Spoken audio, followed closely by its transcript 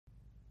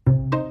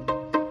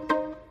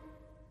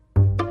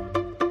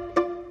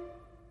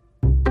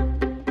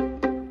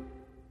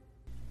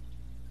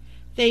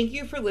Thank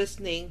you for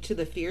listening to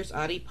the Fierce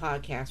Audie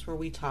podcast, where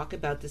we talk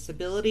about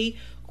disability,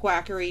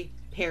 quackery,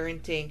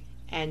 parenting,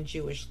 and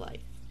Jewish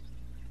life.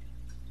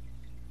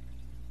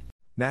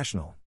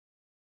 National.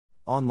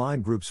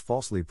 Online groups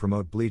falsely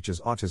promote bleach as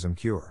autism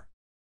cure.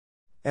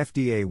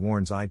 FDA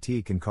warns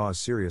IT can cause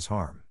serious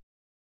harm.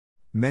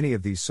 Many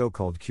of these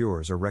so-called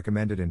cures are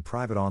recommended in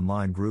private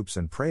online groups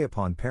and prey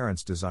upon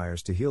parents'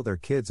 desires to heal their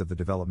kids of the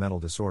developmental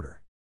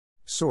disorder.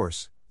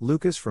 Source: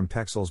 Lucas from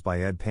Pexels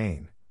by Ed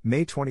Payne,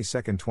 May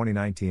 22,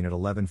 2019 at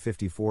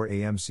 11:54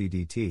 a.m.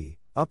 CDT,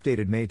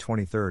 updated May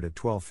 23 at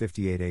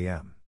 12:58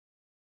 a.m.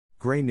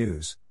 Gray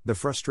News: the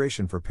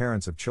frustration for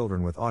parents of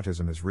children with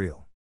autism is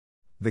real.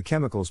 The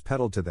chemicals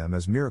peddled to them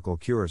as miracle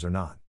cures are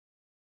not.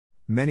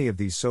 Many of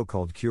these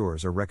so-called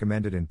cures are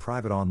recommended in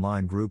private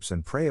online groups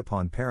and prey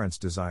upon parents'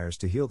 desires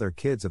to heal their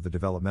kids of the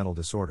developmental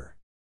disorder.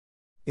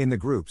 In the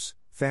groups,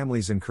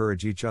 families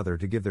encourage each other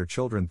to give their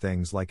children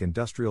things like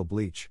industrial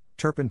bleach,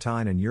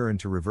 turpentine and urine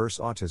to reverse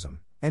autism,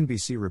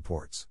 NBC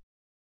reports.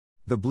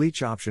 The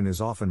bleach option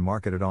is often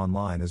marketed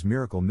online as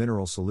Miracle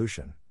Mineral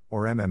Solution,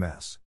 or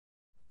MMS.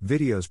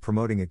 Videos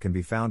promoting it can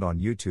be found on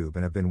YouTube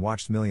and have been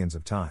watched millions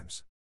of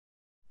times.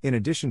 In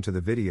addition to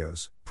the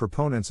videos,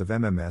 proponents of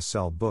MMS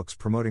sell books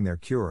promoting their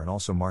cure and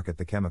also market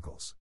the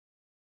chemicals.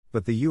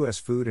 But the U.S.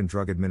 Food and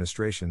Drug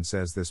Administration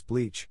says this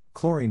bleach,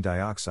 chlorine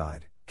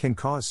dioxide, can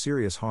cause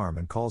serious harm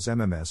and calls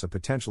MMS a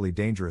potentially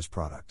dangerous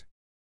product.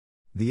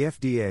 The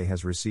FDA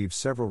has received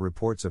several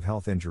reports of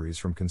health injuries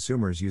from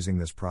consumers using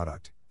this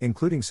product,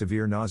 including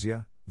severe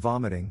nausea,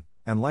 vomiting,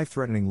 and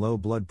life-threatening low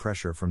blood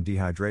pressure from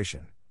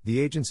dehydration,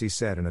 the agency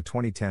said in a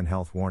 2010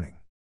 health warning.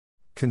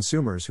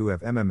 Consumers who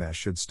have MMS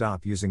should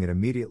stop using it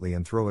immediately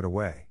and throw it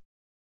away.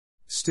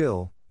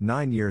 Still,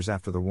 9 years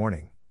after the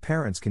warning,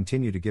 parents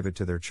continue to give it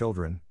to their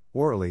children,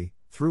 orally,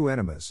 through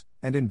enemas,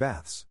 and in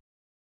baths.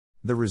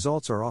 The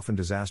results are often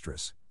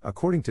disastrous,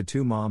 according to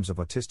 2 moms of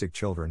autistic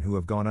children who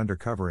have gone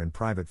undercover in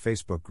private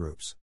Facebook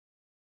groups.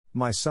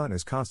 "My son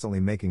is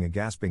constantly making a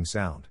gasping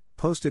sound,"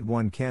 posted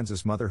one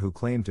Kansas mother who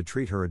claimed to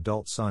treat her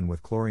adult son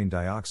with chlorine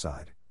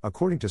dioxide,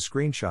 according to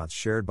screenshots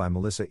shared by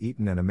Melissa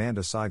Eaton and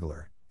Amanda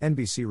Seigler,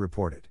 NBC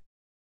reported.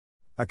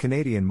 A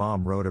Canadian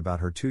mom wrote about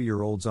her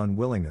 2-year-old's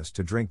unwillingness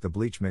to drink the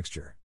bleach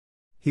mixture.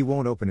 "He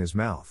won't open his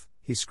mouth,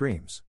 he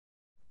screams.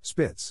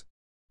 Spits.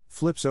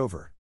 Flips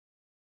over."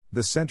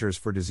 The Centers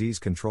for Disease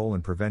Control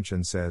and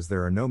Prevention says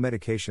there are no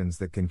medications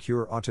that can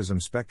cure autism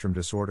spectrum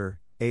disorder,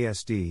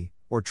 ASD,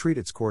 or treat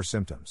its core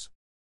symptoms.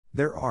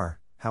 There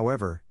are,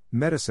 however,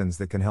 medicines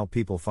that can help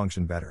people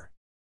function better.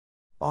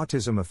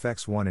 Autism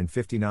affects 1 in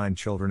 59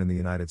 children in the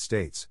United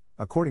States,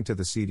 according to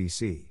the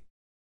CDC.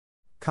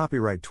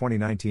 Copyright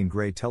 2019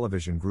 Gray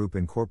Television Group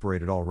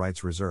Incorporated, all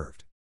rights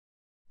reserved.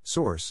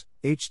 Source: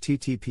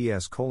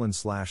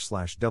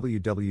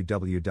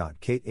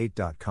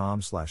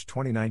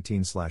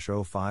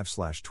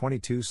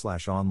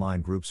 https://www.kate8.com/2019/05/22/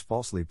 Online groups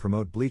falsely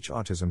promote bleach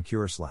autism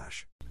cure /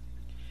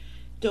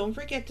 Don't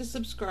forget to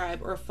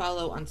subscribe or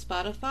follow on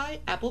Spotify,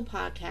 Apple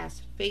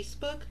Podcasts,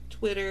 Facebook,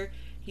 Twitter,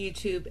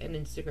 YouTube, and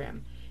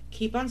Instagram.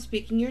 Keep on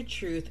speaking your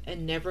truth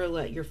and never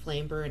let your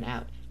flame burn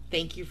out.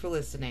 Thank you for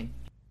listening.